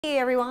Hey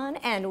everyone,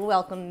 and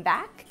welcome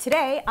back.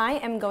 Today I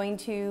am going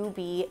to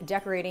be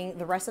decorating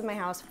the rest of my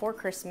house for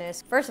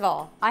Christmas. First of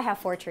all, I have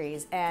 4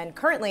 trees, and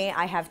currently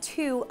I have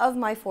 2 of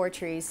my 4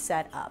 trees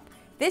set up.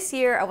 This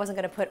year I wasn't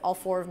going to put all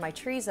 4 of my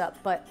trees up,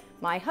 but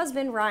my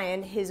husband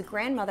Ryan, his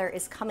grandmother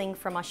is coming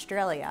from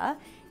Australia,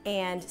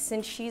 and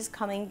since she's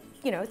coming,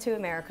 to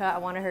America, I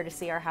wanted her to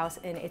see our house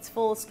in its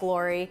fullest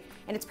glory.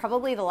 And it's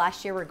probably the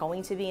last year we're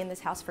going to be in this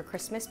house for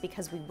Christmas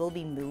because we will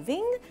be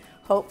moving,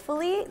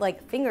 hopefully.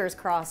 Like, fingers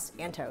crossed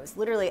and toes.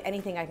 Literally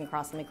anything I can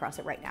cross, let me cross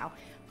it right now.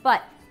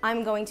 But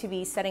I'm going to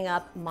be setting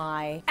up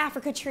my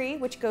Africa tree,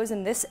 which goes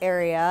in this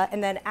area.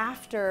 And then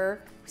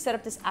after we set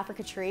up this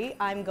Africa tree,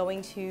 I'm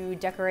going to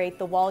decorate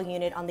the wall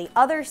unit on the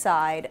other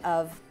side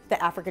of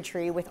the Africa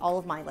tree with all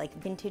of my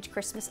vintage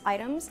Christmas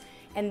items.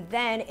 And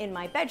then in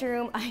my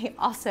bedroom, I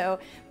also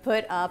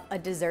put up a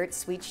dessert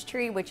sweets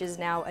tree, which is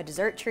now a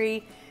dessert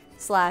tree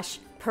slash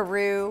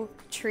Peru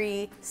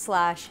tree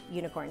slash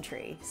unicorn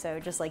tree. So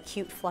just like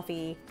cute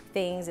fluffy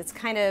things. It's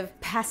kind of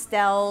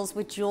pastels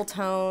with jewel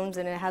tones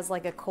and it has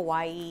like a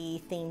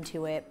kawaii theme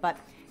to it. But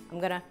I'm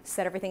gonna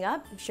set everything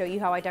up, show you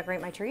how I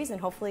decorate my trees, and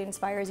hopefully it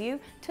inspires you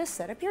to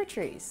set up your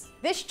trees.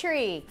 This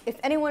tree, if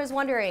anyone is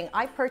wondering,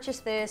 I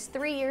purchased this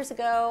 3 years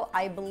ago,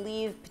 I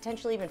believe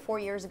potentially even 4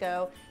 years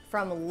ago,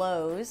 from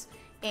Lowe's.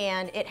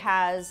 And it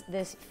has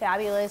this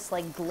fabulous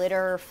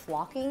glitter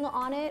flocking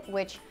on it,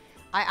 which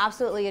I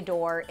absolutely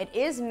adore. It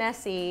is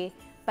messy,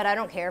 but I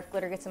don't care if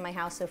glitter gets in my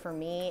house, so for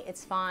me,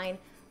 it's fine.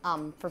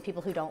 For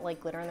people who don't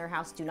like glitter in their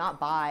house, do not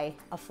buy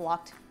a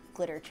flocked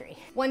glitter tree.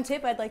 One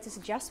tip I'd like to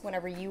suggest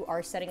whenever you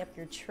are setting up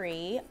your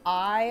tree,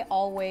 I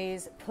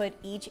always put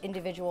each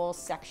individual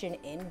section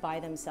in by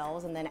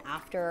themselves, and then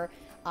after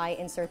I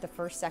insert the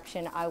first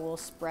section, I will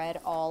spread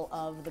all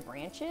of the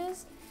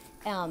branches.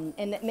 And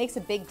it makes a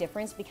big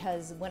difference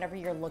because whenever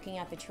you're looking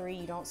at the tree,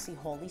 you don't see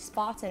holy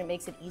spots, and it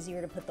makes it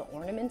easier to put the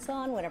ornaments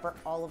on whenever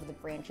all of the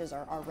branches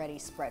are already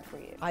spread for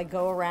you. I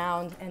go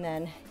around and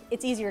then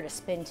it's easier to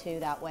spin too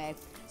that way.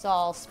 So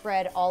I'll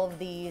spread all of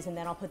these and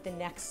then I'll put the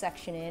next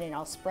section in and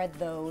I'll spread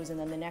those and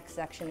then the next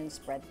section and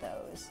spread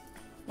those.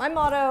 My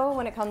motto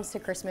when it comes to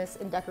Christmas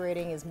and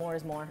decorating is more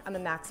is more. I'm a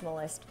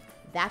maximalist.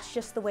 That's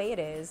just the way it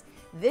is.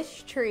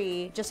 This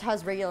tree just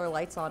has regular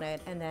lights on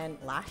it, and then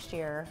last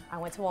year I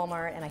went to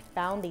Walmart and I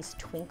found these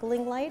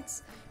twinkling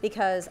lights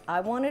because I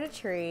wanted a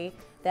tree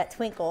that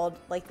twinkled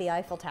like the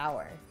Eiffel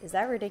Tower. Is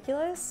that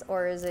ridiculous,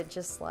 or is it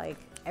just like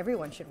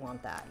everyone should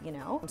want that,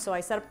 So I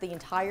set up the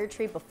entire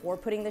tree before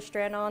putting the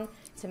strand on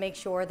to make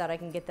sure that I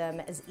can get them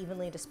as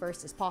evenly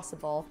dispersed as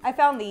possible. I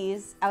found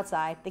these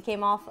outside. They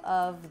came off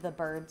of the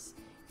birds.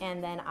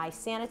 And then I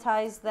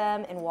sanitized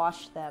them and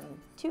washed them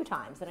 2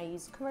 times, and I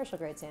used commercial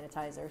grade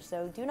sanitizer,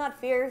 so do not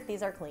fear,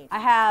 these are clean. I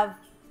have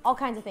all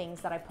kinds of things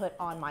that I put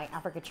on my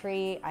Africa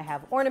tree. I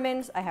have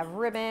ornaments, I have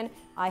ribbon,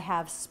 I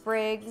have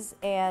sprigs,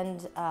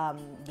 and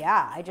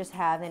yeah, I just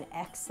have an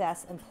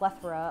excess and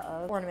plethora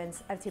of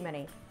ornaments. I have too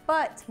many,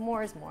 but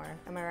more is more,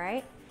 am I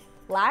right?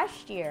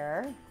 Last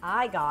year,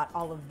 I got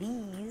all of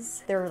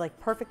these. They're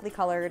perfectly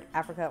colored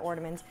Africa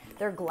ornaments.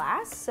 They're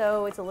glass,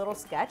 so it's a little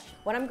sketch.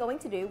 What I'm going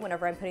to do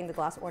whenever I'm putting the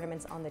glass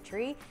ornaments on the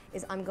tree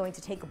is I'm going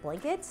to take a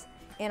blanket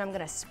and I'm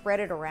gonna spread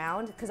it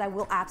around because I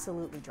will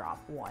absolutely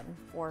drop 1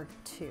 or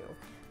 2.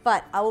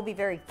 But I will be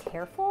very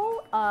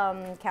careful.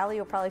 Callie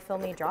will probably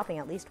film me dropping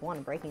at least 1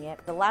 and breaking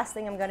it. The last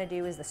thing I'm gonna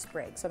do is the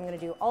sprig. So I'm gonna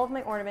do all of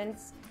my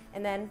ornaments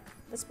and then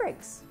the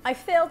sprigs. I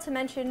failed to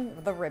mention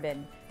the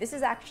ribbon. This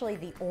is actually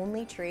the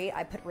only tree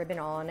I put ribbon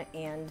on,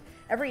 and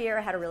every year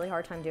I had a really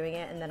hard time doing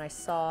it, and then I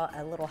saw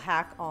a little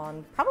hack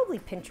on probably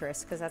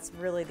Pinterest, because that's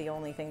really the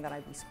only thing that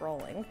I'd be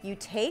scrolling. You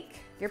take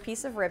your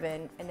piece of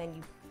ribbon and then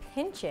you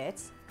pinch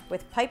it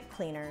with pipe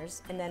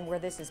cleaners, and then where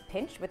this is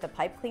pinched with the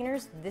pipe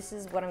cleaners, this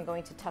is what I'm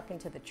going to tuck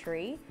into the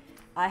tree.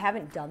 I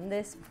haven't done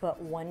this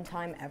but 1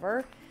 time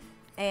ever,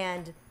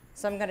 and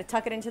so I'm gonna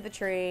tuck it into the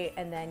tree,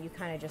 and then you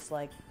kind of just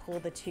pull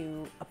the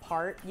 2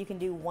 apart. You can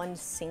do 1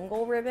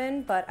 single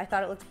ribbon, but I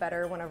thought it looked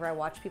better whenever I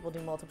watch people do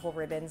multiple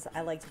ribbons.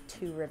 I liked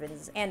 2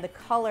 ribbons, and the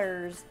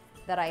colors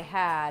that I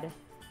had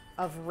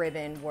of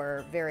ribbon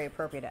were very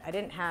appropriate. I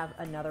didn't have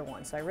another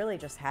one, so I really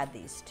just had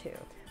these 2.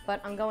 But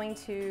I'm going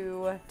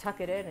to tuck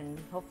it in and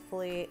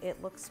hopefully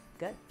it looks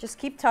good. Just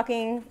keep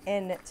tucking,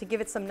 and to give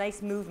it some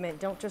nice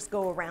movement, don't just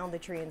go around the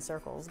tree in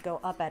circles.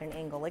 Go up at an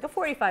angle, like a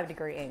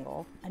 45-degree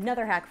angle.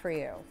 Another hack for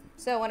you.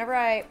 So whenever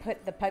I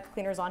put the pipe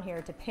cleaners on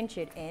here to pinch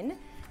it in,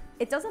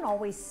 it doesn't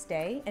always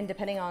stay, and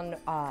depending on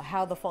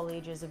how the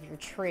foliage is of your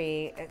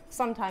tree, it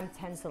sometimes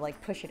tends to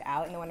push it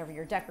out, and whenever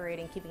you're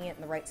decorating, keeping it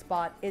in the right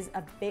spot is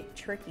a bit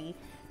tricky.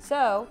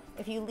 So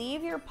if you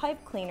leave your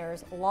pipe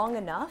cleaners long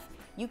enough,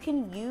 you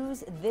can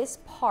use this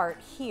part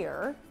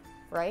here,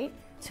 right,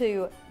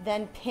 to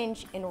then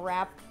pinch and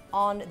wrap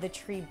on the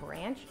tree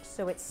branch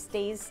so it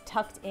stays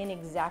tucked in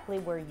exactly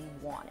where you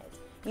want it.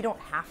 You don't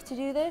have to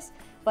do this,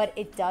 but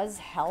it does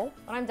help.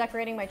 When I'm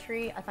decorating my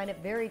tree, I find it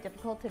very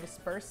difficult to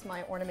disperse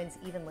my ornaments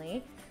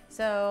evenly,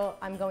 so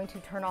I'm going to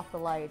turn off the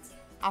lights.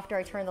 After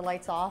I turn the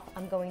lights off,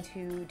 I'm going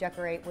to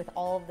decorate with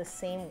all of the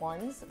same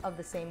ones of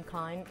the same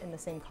kind in the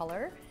same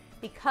color.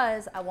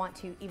 because I want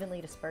to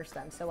evenly disperse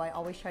them. So I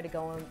always try to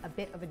go in a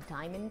bit of a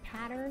diamond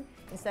pattern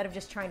instead of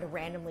just trying to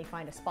randomly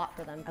find a spot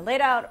for them. I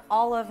laid out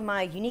all of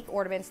my unique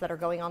ornaments that are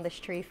going on this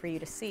tree for you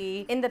to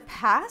see. In the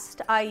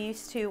past, I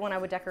used to, when I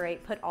would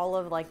decorate, put all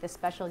of like the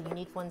special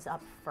unique ones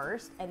up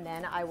first, and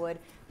then I would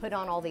put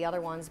on all the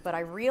other ones, but I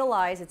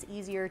realize it's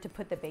easier to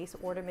put the base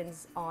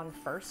ornaments on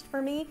first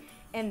for me,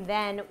 and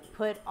then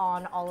put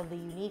on all of the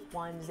unique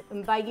ones.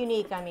 And by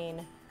unique, I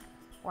mean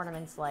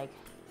ornaments like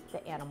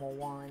the animal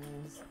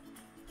ones.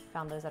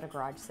 Found those at a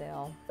garage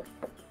sale.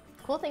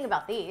 Cool thing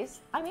about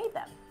these, I made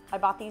them. I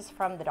bought these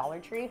from the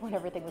Dollar Tree when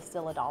everything was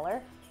still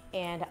 $1,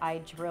 and I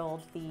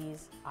drilled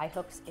these eye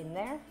hooks in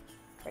there,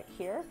 right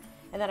here,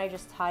 and then I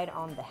just tied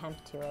on the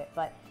hemp to it.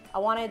 But I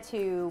wanted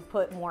to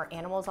put more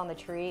animals on the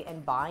tree,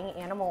 and buying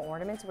animal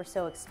ornaments were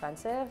so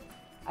expensive,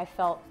 I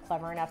felt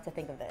clever enough to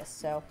think of this.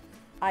 So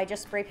I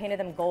just spray painted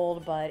them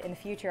gold, but in the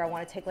future I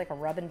want to take like a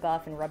rub and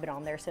buff and rub it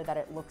on there so that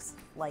it looks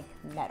like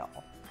metal.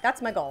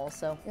 That's my goal,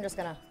 so I'm just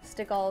gonna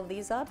stick all of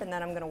these up, and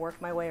then I'm gonna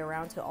work my way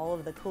around to all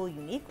of the cool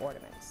unique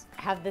ornaments.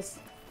 I have these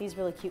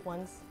really cute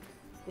ones.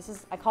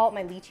 I call it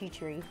my lychee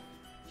tree.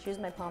 She's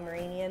my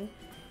Pomeranian.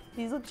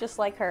 These look just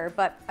like her,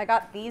 but I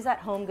got these at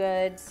Home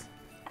Goods,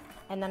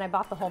 and then I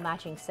bought the whole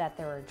matching set.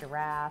 There were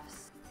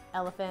giraffes,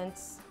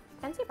 elephants,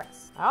 and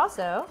zebras. I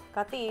also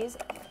got these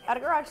at a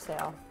garage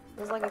sale.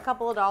 It was like a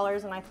couple of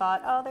dollars, and I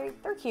thought, oh,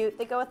 they're cute.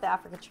 They go with the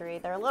Africa tree.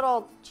 They're a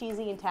little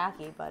cheesy and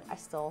tacky, but I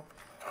still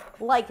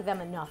like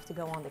them enough to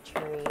go on the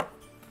tree.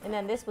 And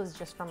then this was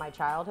just from my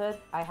childhood.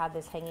 I had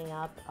this hanging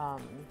up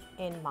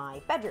in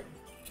my bedroom.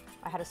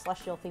 I had a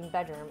celestial themed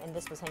bedroom, and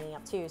this was hanging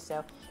up too.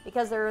 So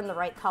because they're in the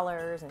right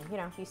colors, and you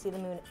know, you see the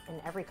moon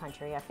in every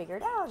country, I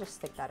figured, oh, I'll just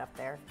stick that up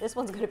there. This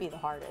one's gonna be the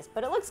hardest,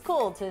 but it looks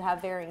cool to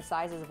have varying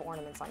sizes of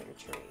ornaments on your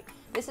tree.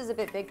 This is a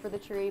bit big for the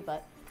tree,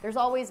 but there's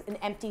always an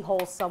empty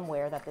hole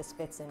somewhere that this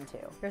fits into.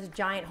 There's a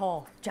giant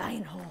hole. So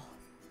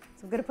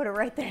I'm gonna put it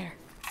right there.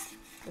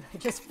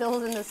 It just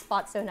fills in the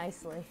spot so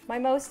nicely. My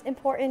most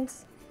important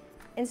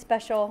and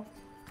special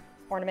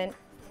ornament,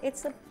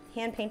 it's a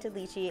hand-painted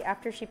lychee.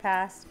 After she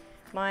passed,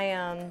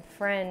 my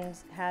friend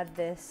had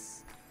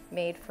this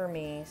made for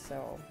me,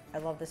 so I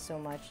love this so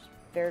much.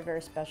 Very,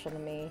 very special to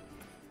me,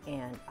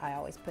 and I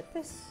always put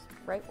this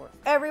right where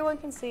everyone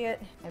can see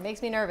it. It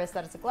makes me nervous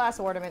that it's a glass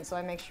ornament, so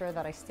I make sure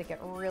that I stick it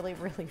really,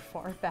 really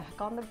far back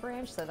on the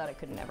branch so that it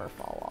could never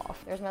fall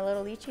off. There's my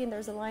little lychee, and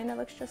there's a line that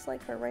looks just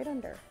like her right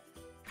under.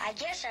 I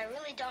guess I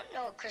really don't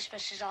know what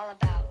Christmas is all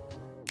about.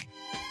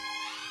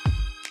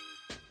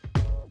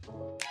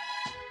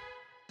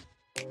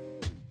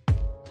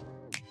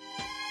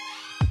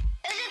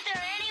 Isn't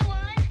there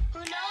anyone who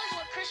knows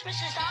what Christmas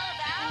is all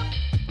about?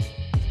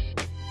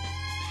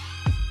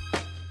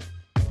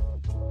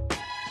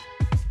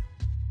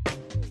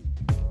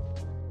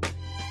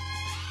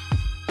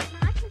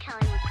 I can tell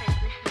you what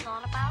Christmas is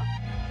all about.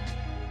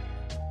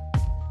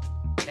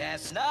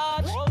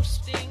 Chestnuts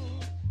roasting,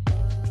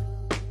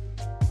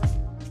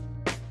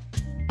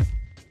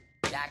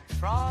 Jack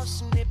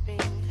Frost nipping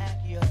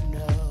at your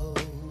nose.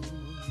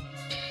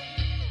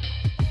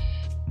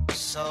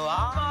 So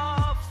I'm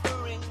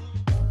offering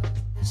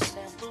this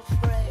simple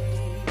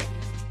phrase.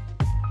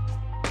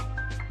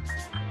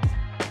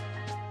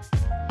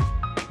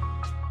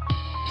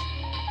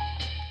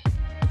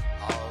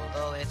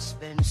 Although it's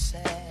been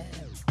said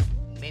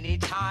many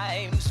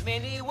times,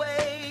 many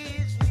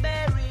ways,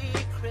 Merry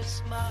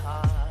Christmas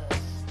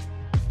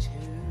to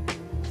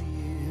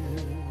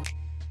you.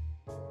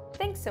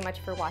 Thanks so much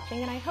for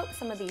watching, and I hope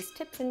some of these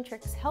tips and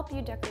tricks help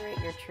you decorate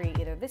your tree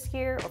either this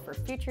year or for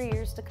future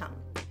years to come.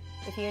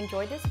 If you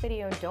enjoyed this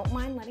video and don't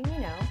mind letting me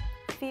know,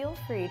 feel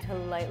free to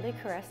lightly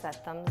caress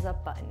that thumbs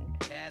up button.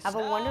 Have a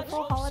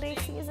wonderful holiday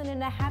season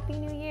and a happy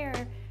new year.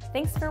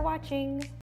 Thanks for watching.